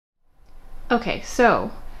Okay,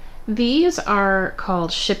 so these are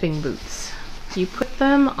called shipping boots. You put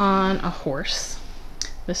them on a horse.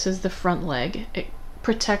 This is the front leg. It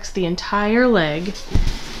protects the entire leg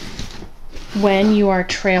when you are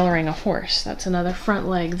trailering a horse. That's another front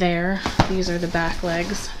leg there. These are the back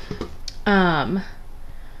legs.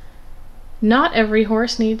 Not every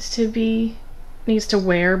horse needs to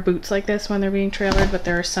wear boots like this when they're being trailered, but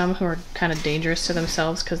there are some who are kind of dangerous to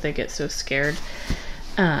themselves because they get so scared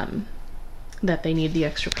that they need the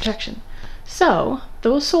extra protection. So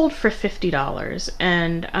those sold for $50,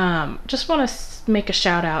 and just want to make a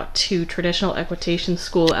shout out to Traditional Equitation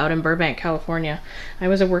School out in Burbank, California. I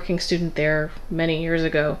was a working student there many years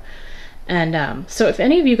ago. And so if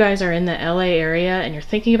any of you guys are in the LA area and you're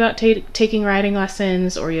thinking about taking riding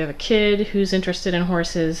lessons, or you have a kid who's interested in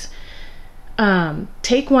horses,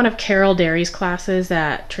 take one of Carol Derry's classes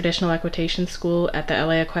at Traditional Equitation School at the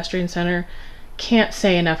LA Equestrian Center. Can't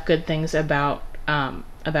say enough good things about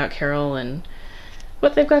Carol and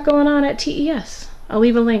what they've got going on at TES. I'll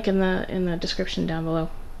leave a link in the description down below.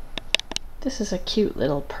 This is a cute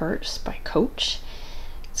little purse by Coach.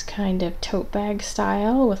 It's kind of tote bag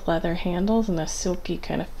style with leather handles and a silky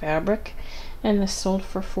kind of fabric, and this sold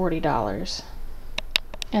for $40.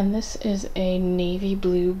 And this is a navy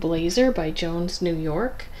blue blazer by Jones, New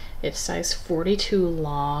York. It's size 42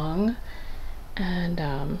 long,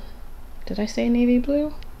 and did I say navy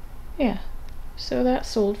blue? Yeah. So that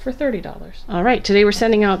sold for $30. All right, today we're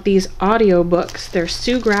sending out these audiobooks. They're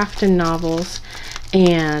Sue Grafton novels,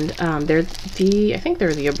 and I think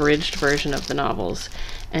they're the abridged version of the novels.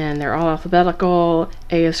 And they're all alphabetical.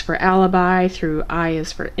 A is for alibi through I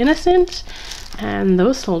is for innocent. And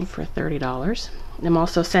those sold for $30. I'm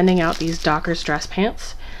also sending out these Dockers dress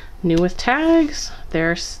pants, new with tags.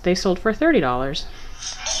 They sold for $30.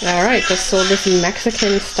 All right, just sold this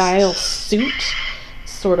Mexican style suit,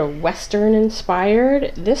 sort of Western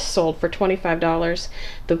inspired. This sold for $25.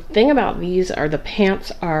 The thing about these are the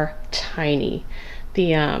pants are tiny.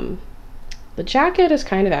 The jacket is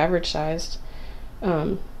kind of average sized.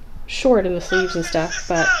 Short in the sleeves and stuff,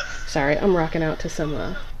 but sorry, I'm rocking out to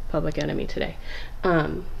some Public Enemy today.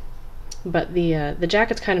 But the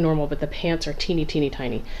jacket's kind of normal, but the pants are teeny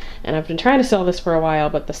tiny. And I've been trying to sell this for a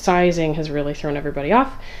while, but the sizing has really thrown everybody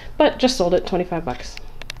off. But just sold it, 25 bucks.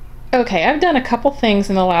 Okay, I've done a couple things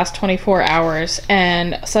in the last 24 hours,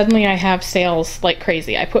 and suddenly I have sales like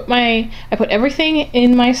crazy. I put everything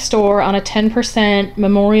in my store on a 10%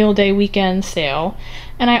 Memorial Day weekend sale,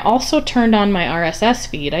 and I also turned on my RSS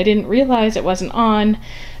feed. I didn't realize it wasn't on,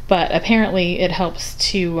 but apparently it helps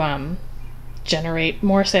to generate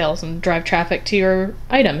more sales and drive traffic to your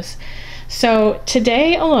items. So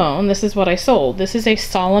today alone, this is what I sold. This is a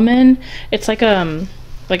Salomon. It's like a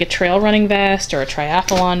trail running vest or a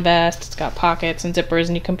triathlon vest. It's got pockets and zippers,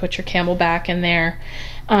 and you can put your camelback in there.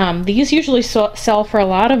 These usually sell for a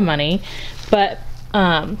lot of money, but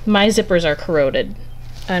my zippers are corroded.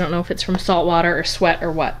 I don't know if it's from salt water or sweat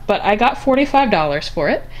or what, but I got $45 for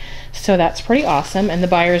it, so that's pretty awesome, and the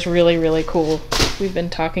buyer's really cool. We've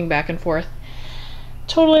been talking back and forth.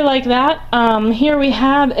 Totally like that. Here we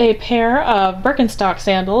have a pair of Birkenstock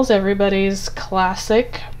sandals, everybody's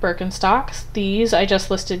classic Birkenstocks. These I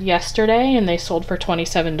just listed yesterday, and they sold for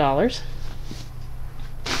 $27.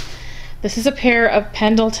 This is a pair of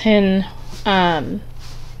Pendleton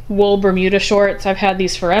wool Bermuda shorts. I've had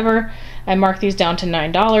these forever. I marked these down to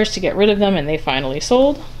 $9 to get rid of them, and they finally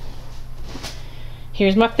sold.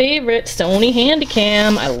 Here's my favorite, Sony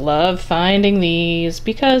Handycam. I love finding these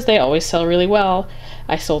because they always sell really well.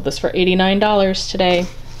 I sold this for $89 today.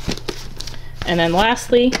 And then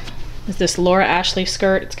lastly is this Laura Ashley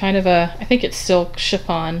skirt. It's kind of I think it's silk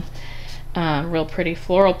chiffon, real pretty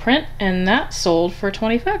floral print, and that sold for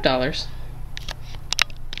 $25.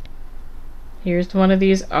 Here's one of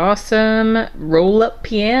these awesome roll-up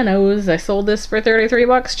pianos. I sold this for 33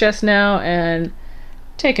 bucks just now, and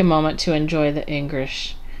take a moment to enjoy the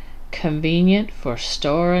English. Convenient for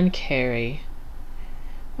store and carry.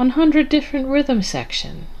 100 different rhythm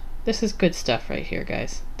section. This is good stuff right here,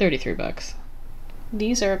 guys. 33 bucks.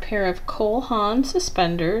 These are a pair of Haan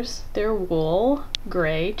suspenders. They're wool,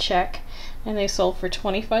 gray, check, and they sold for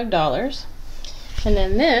 $25. And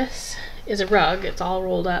then this is a rug. It's all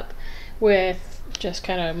rolled up with just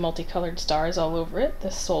kind of multicolored stars all over it.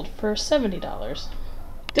 This sold for $70.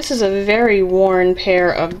 This is a very worn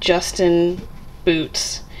pair of Justin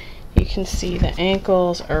boots. You can see the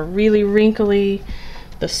ankles are really wrinkly.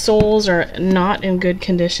 The soles are not in good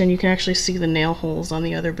condition. You can actually see the nail holes on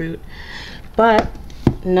the other boot. But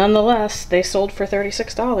nonetheless, they sold for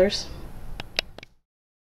 $36.